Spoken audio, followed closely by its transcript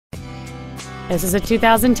This is a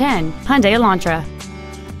 2010 Hyundai Elantra.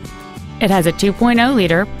 It has a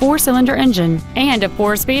 2.0-liter four-cylinder engine and a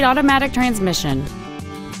 4-speed automatic transmission.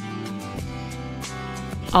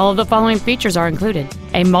 All of the following features are included: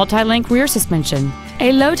 a multi-link rear suspension,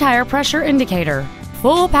 a low tire pressure indicator,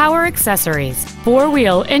 full power accessories,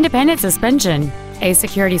 4-wheel independent suspension, a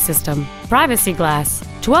security system, privacy glass,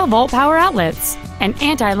 12-volt power outlets, an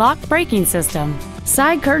anti-lock braking system,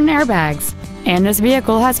 side curtain airbags, and this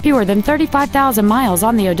vehicle has fewer than 35,000 miles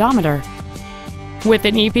on the odometer. With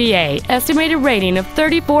an EPA estimated rating of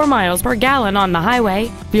 34 miles per gallon on the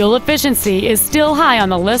highway, fuel efficiency is still high on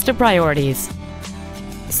the list of priorities.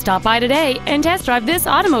 Stop by today and test drive this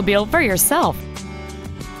automobile for yourself.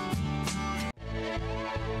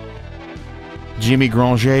 Jimmy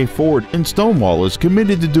Granger Ford in Stonewall is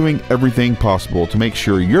committed to doing everything possible to make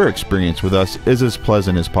sure your experience with us is as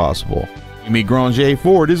pleasant as possible. Jimmy Granger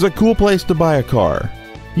Ford is a cool place to buy a car.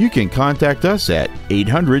 You can contact us at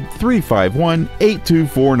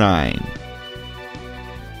 800-351-8249.